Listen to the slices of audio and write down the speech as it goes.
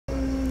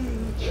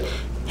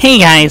Hey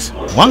guys,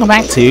 welcome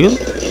back to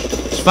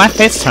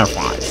Splatfest Turf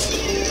Wars.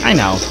 I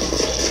know.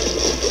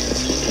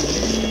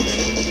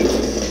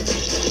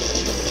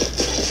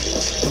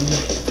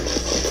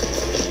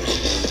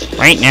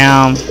 Right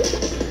now,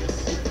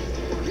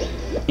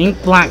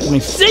 Ink Block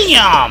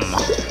Museum!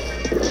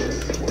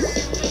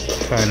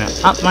 Trying to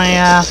up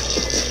my,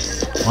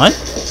 what?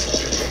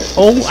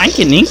 Oh, I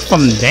can ink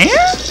from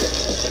there?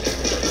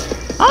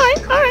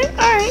 Alright.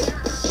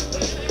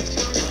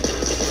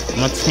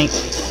 Let's take...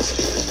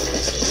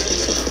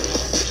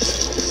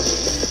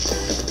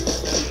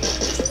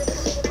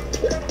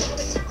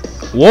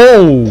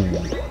 Whoa!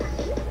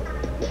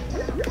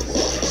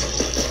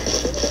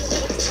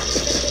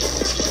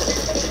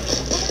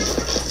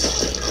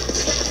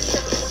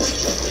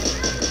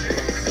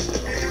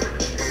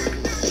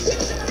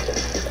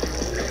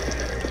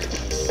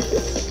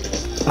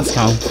 Let's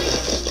go.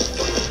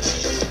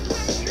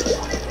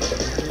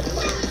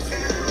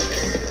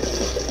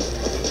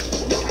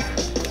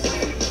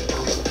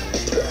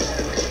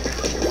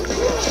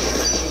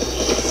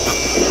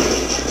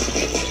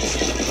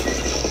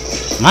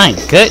 My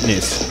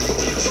goodness,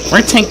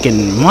 we're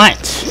taking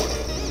much.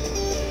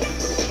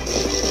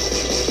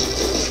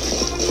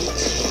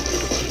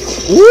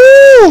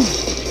 Woo!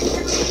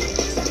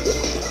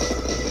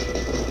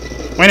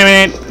 Wait a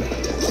minute.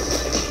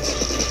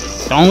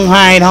 Don't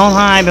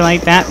hide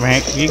like that,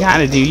 Rick. You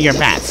gotta do your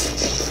best.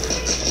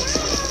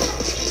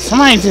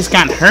 Somebody just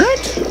got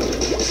hurt?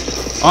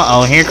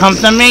 Uh-oh, here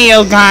comes the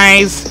mayo,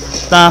 guys.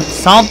 The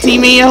salty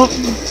mayo.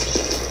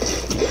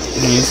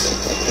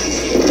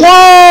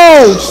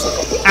 Whoa!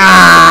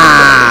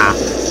 Ah!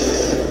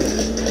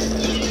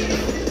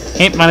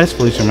 Hit by this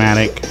blue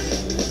dramatic.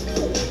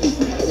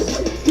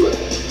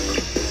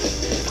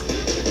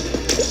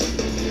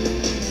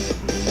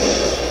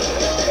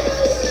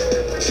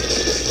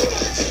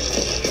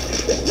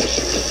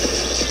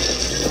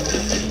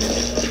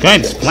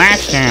 Good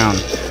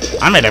splashdown.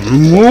 I'm gonna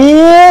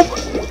move.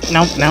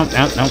 Nope.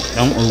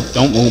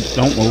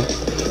 Don't move.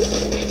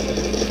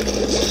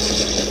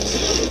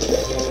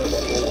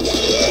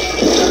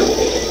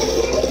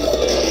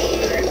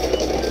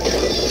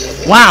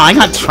 Wow, I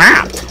got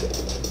trapped.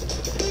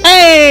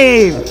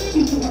 Hey!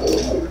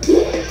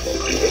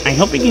 I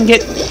hope we can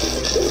get...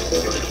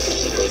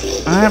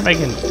 I hope I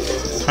can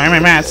try my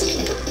best.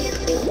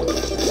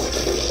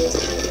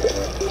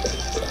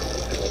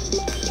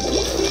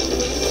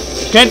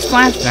 Good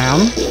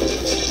splashdown.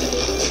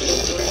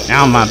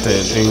 Now I'm about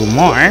to do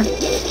more.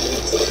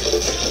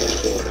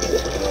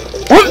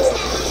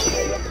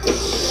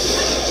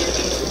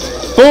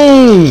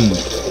 Boom!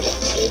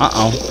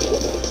 Uh-oh.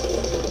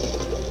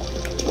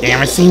 They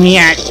ever see me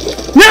act?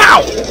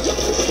 No!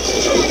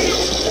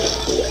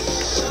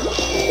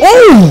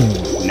 Oh!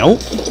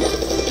 Nope.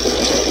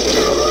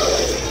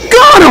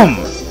 Got him!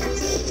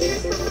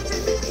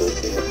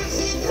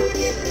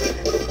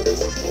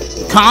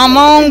 Come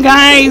on,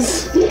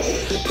 guys!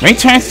 We're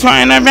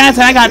trying our best.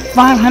 I got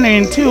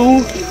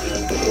 502.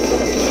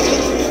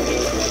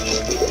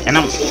 And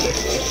I'm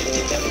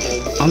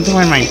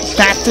doing my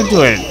best to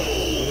do it.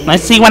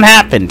 Let's see what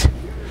happened.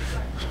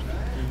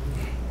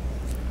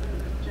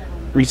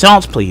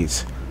 Results,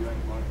 please.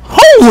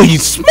 Holy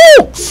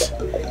smokes!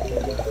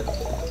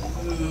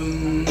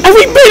 And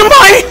we beat him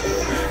by...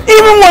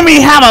 Even when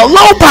we have a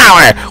low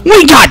power,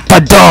 we got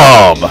the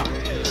dub!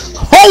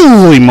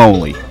 Holy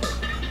moly!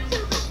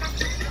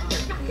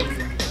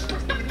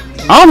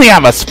 I only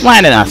have a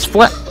splat and a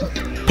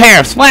pair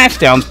of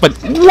splashdowns, but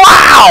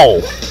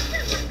wow!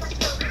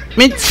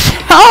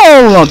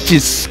 Mitchell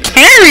just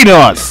carried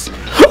us!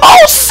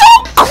 Oh, so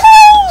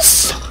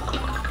close!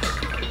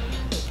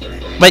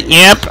 But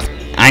yep.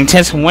 I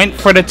just went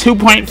for the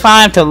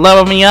 2.5 to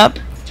level me up.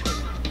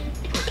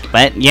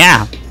 But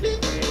yeah.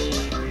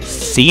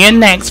 See you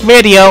next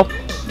video.